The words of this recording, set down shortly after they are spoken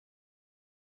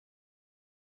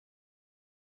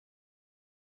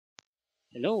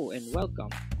Hello and welcome.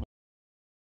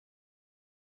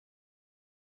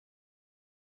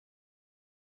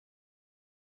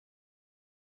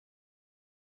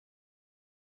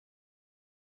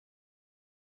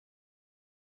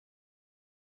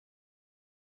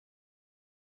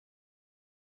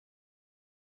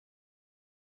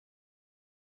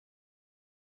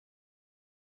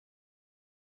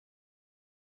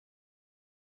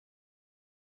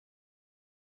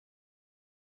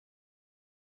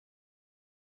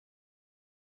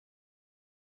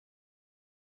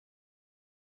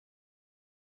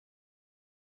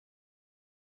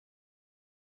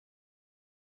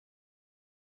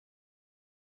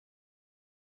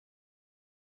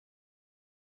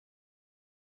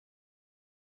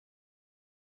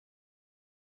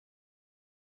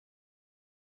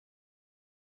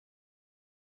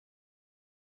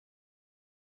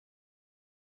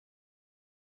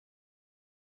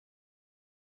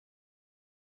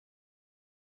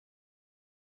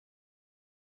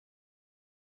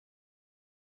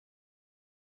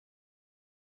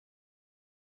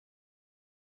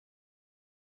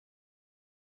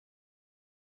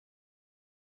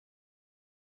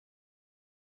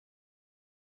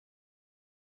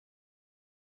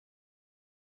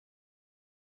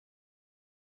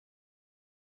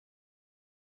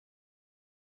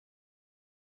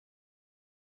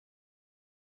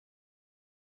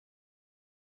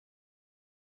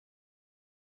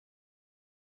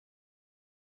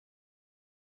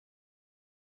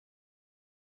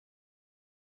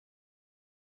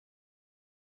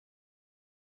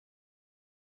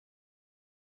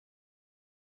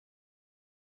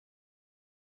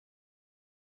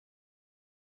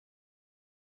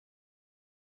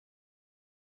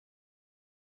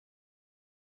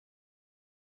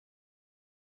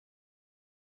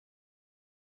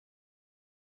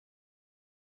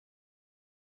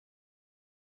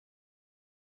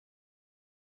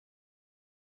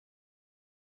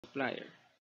 Supplier.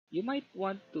 You might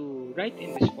want to write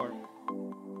in this form.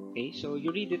 Okay, so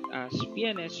you read it as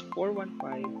PNS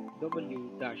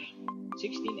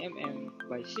 415W-16mm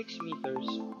by 6 meters,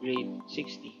 grade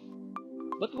 60.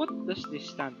 But what does this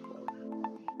stand for?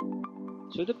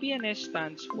 So the PNS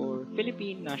stands for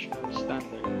Philippine National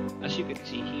Standard, as you can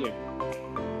see here.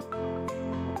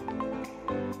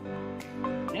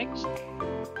 Next,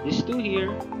 these two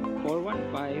here,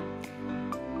 415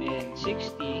 and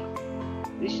 60,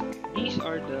 these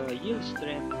are the yield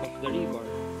strength of the rebar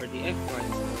for the F1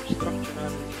 or structural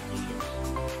engineers.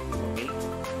 Okay,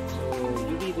 so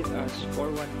you read it as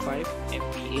 415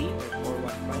 MPa or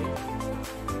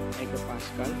 415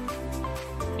 megapascal,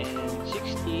 and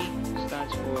 60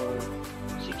 stands for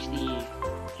 60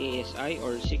 KSI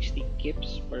or 60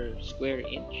 kips per square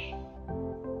inch.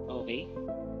 Okay.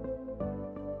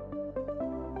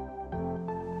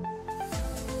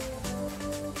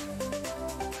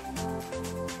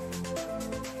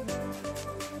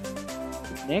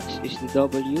 Next is the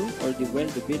W or the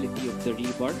weldability of the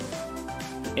rebar,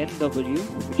 NW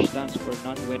which stands for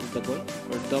non-weldable,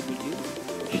 or W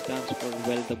which stands for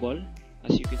weldable,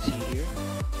 as you can see here.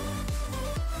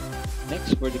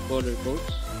 Next, for the color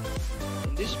codes.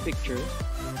 In this picture,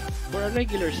 for a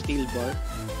regular steel bar,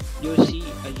 you'll see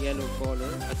a yellow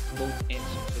color at both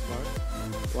ends of the bar,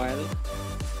 while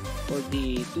for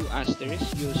the two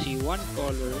asterisks, you'll see one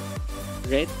color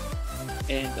red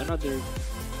and another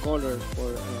color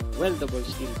for a weldable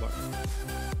steel bar.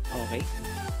 Okay.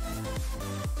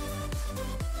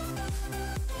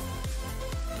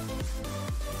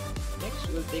 Next,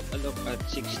 we'll take a look at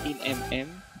 16 mm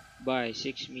by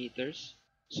 6 meters.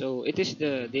 So it is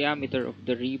the diameter of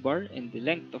the rebar and the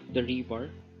length of the rebar,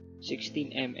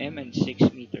 16 mm and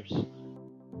 6 meters.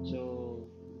 So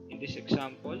in this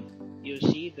example, you'll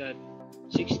see that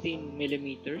 16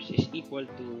 millimeters is equal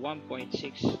to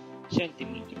 1.6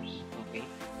 centimeters. Okay,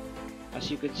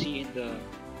 as you can see in the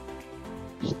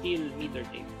steel meter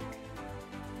tape.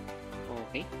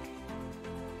 Okay.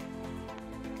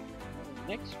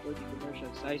 Next, for the commercial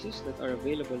sizes that are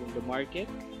available in the market,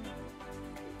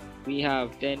 we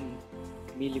have 10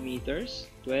 millimeters,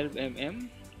 12 mm,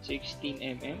 16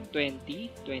 mm,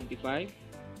 20, 25,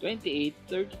 28,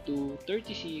 32,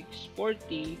 36,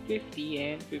 40, 50,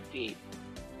 and 58.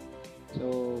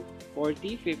 So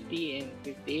 40, 50, and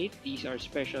 58, these are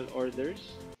special orders.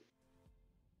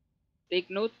 Take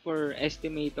note for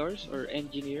estimators or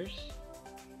engineers,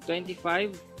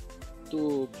 25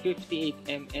 to 58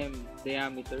 mm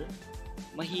diameter,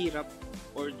 mahirap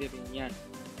orderin yan.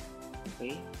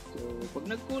 Okay? So, pag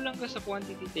nagkulang ka sa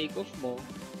quantity takeoff mo,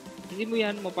 hindi mo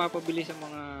yan mapapabili sa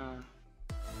mga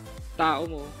tao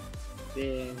mo,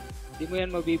 then hindi mo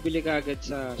yan mabibili kagad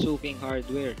sa suking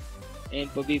hardware. and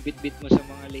pabibit-bit mo sa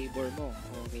mga labor mo.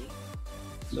 Okay?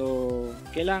 So,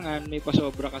 kailangan may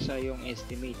pasobra ka sa yung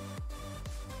estimate.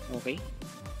 Okay?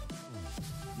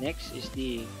 Next is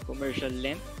the commercial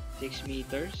length, 6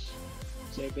 meters,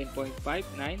 7.5, 9,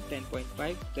 10.5,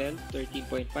 12,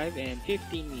 13.5, and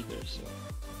 15 meters. So,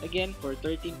 again, for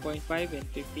 13.5 and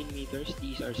 15 meters,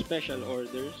 these are special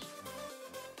orders.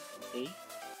 Okay?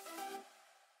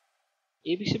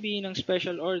 Ibig sabihin ng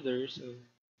special orders, so,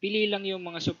 pili lang yung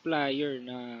mga supplier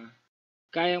na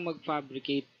kayang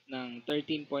mag-fabricate ng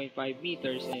 13.5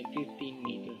 meters and 15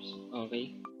 meters.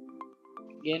 Okay?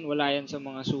 Again, wala yan sa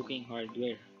mga suking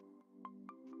hardware.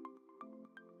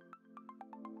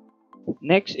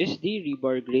 Next is the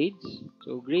rebar grades.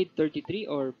 So, grade 33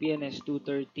 or PNS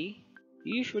 230.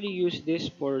 You usually use this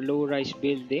for low-rise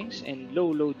buildings and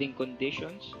low loading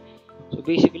conditions. So,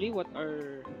 basically, what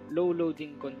are low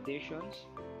loading conditions?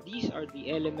 These are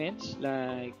the elements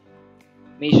like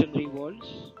masonry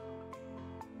walls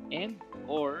and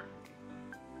or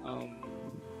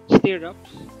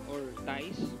stirrups or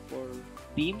ties for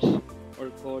beams or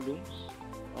columns.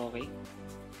 Okay.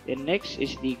 Then next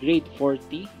is the grade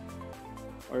 40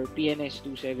 or PNS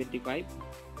 275.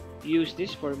 Use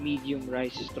this for medium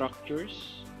rise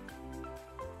structures,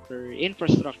 for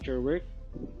infrastructure work,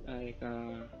 like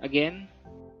again,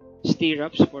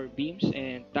 stirrups for beams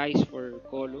and ties for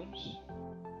columns.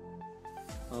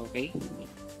 Okay.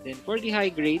 Then for the high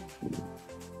grade,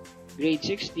 grade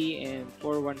 60 and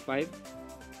 415,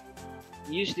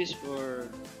 use this for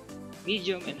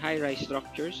medium and high rise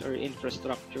structures or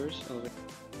infrastructures, or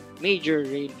major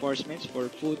reinforcements for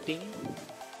footing,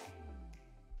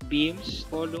 beams,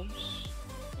 columns.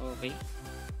 Okay,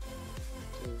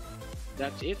 so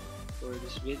that's it for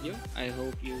this video. I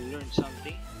hope you learned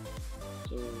something.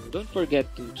 So don't forget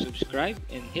to subscribe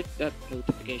and hit that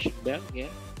notification bell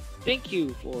again. Thank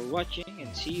you for watching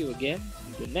and see you again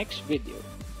in the next video.